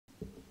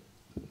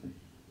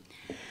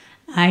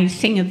I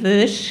sing a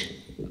verse.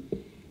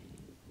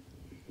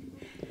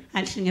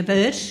 I sing a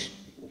verse.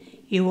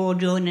 You all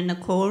join in the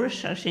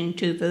chorus. I sing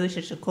 2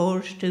 verses, a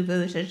chorus, 2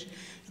 verses,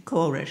 a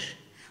chorus.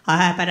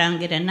 I hope I don't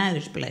get a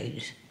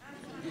nosebleed,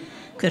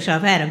 because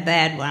I've had a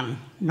bad one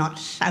not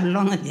so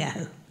long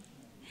ago.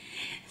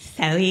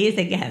 So here's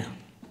a go.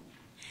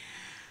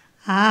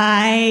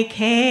 I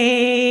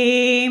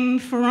came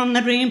from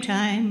the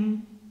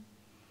dreamtime,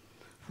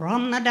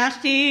 from the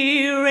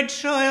dusty red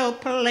soil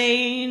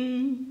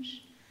plains.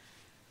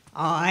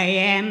 I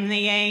am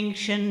the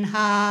ancient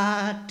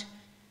heart,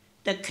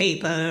 the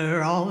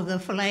keeper of the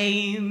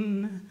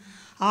flame.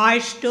 I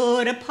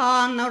stood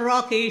upon the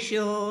rocky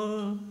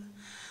shore.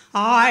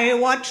 I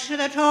watched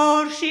the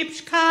tall ships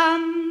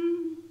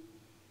come.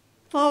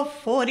 For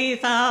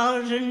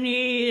 40,000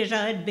 years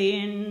I'd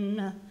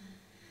been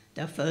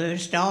the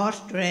first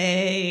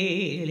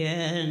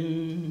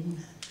Australian.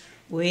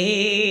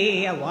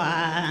 We are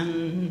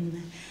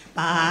one,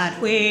 but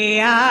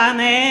we are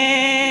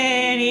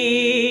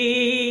many,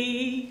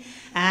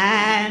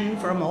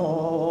 and from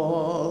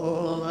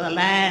all the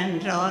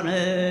lands on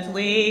earth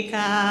we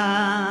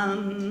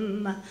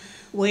come.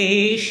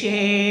 We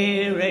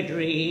share a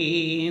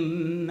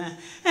dream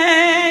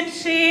and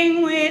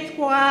sing with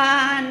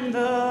one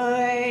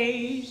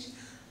voice.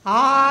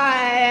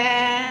 I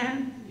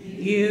am,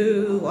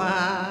 you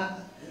are,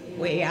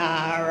 we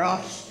are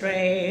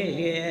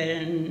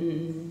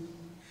Australian.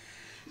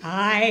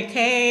 I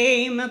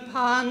came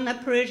upon the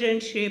prison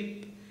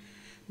ship,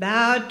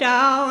 bowed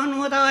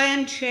down with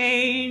iron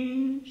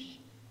chains.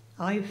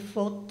 I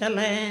fought the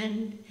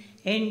land,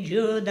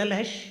 endured the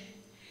lash,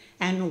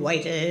 and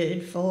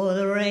waited for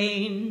the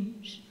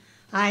rains.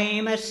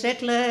 I'm a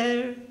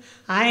settler,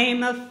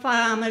 I'm a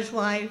farmer's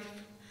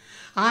wife,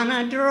 on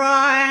a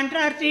dry and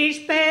dirty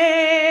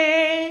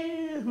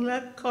spell,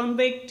 a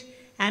convict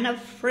and a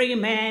free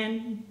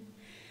man.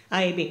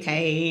 I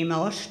became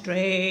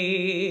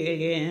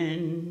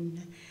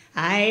Australian.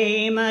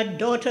 I'm a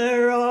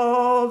daughter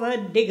of a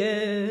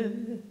digger,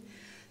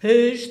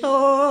 who's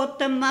thought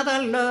the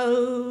mother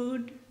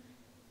load.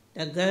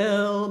 The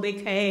girl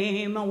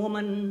became a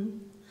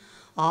woman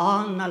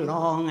on the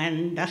long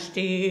and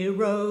dusty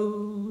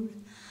road.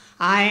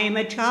 I'm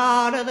a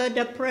child of the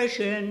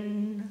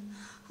Depression.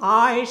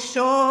 I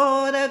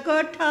saw the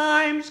good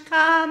times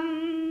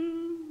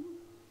come.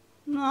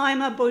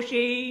 I'm a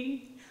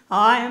bushy,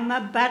 I'm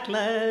a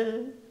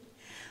battler,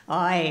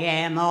 I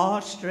am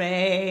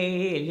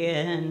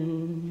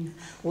Australian.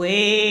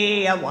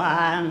 We are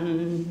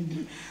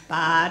one,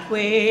 but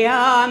we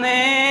are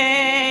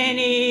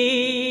many,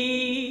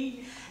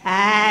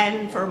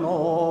 and from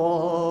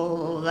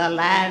all the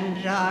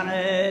lands on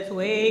earth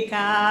we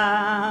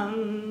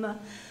come.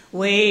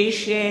 We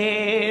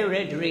share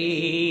a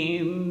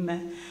dream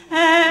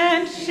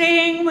and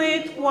sing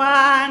with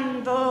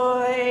one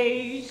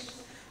voice.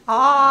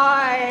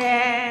 I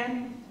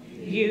am,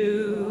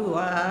 you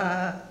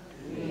are,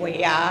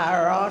 we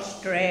are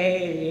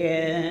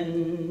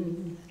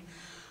Australian.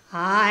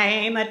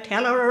 I'm a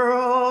teller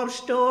of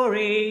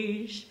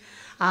stories,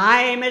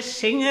 I'm a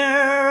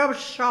singer of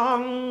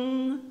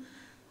song.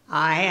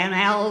 I am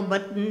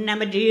Albert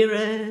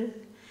Namatjira,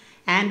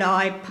 and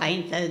I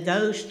paint the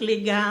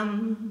ghostly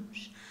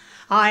gums.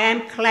 I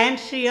am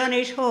Clancy on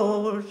his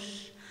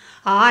horse,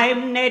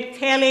 I'm Ned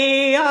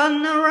Kelly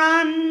on the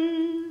run.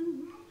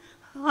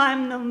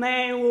 I'm the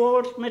man who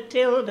waltzed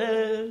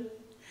Matilda,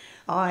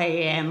 I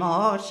am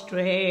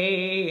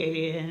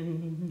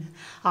Australian.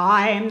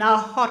 I'm the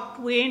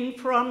hot wind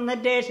from the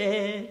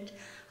desert,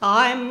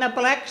 I'm the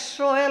black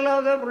soil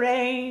of the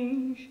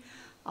range.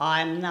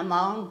 I'm the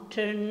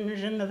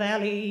mountains and the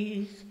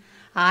valleys,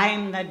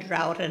 I'm the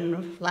drought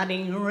and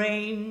flooding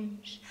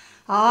rains.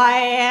 I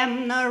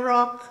am the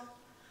rock,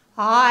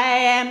 I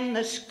am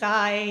the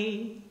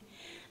sky,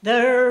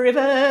 the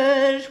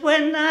rivers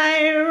when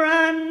they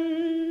run.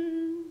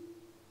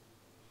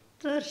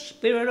 The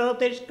spirit of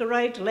this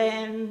great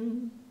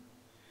land,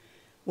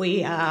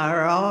 we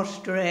are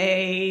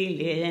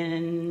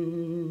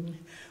Australian.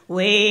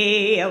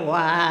 We are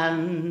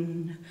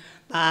one,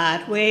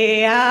 but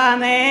we are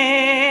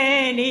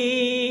many,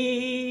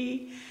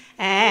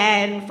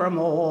 and from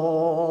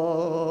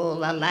all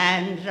the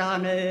lands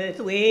on earth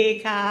we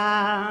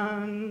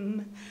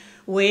come.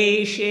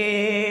 We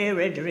share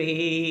a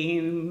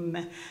dream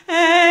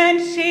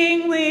and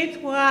sing with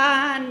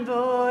one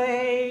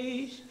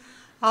voice.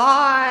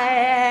 I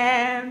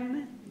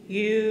am,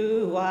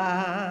 you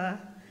are,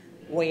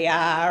 we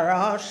are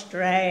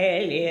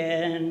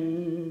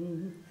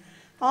Australian.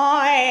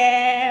 I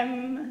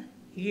am,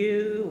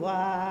 you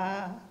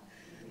are,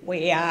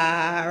 we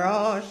are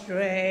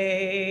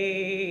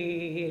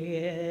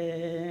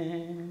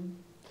Australian.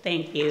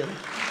 Thank you.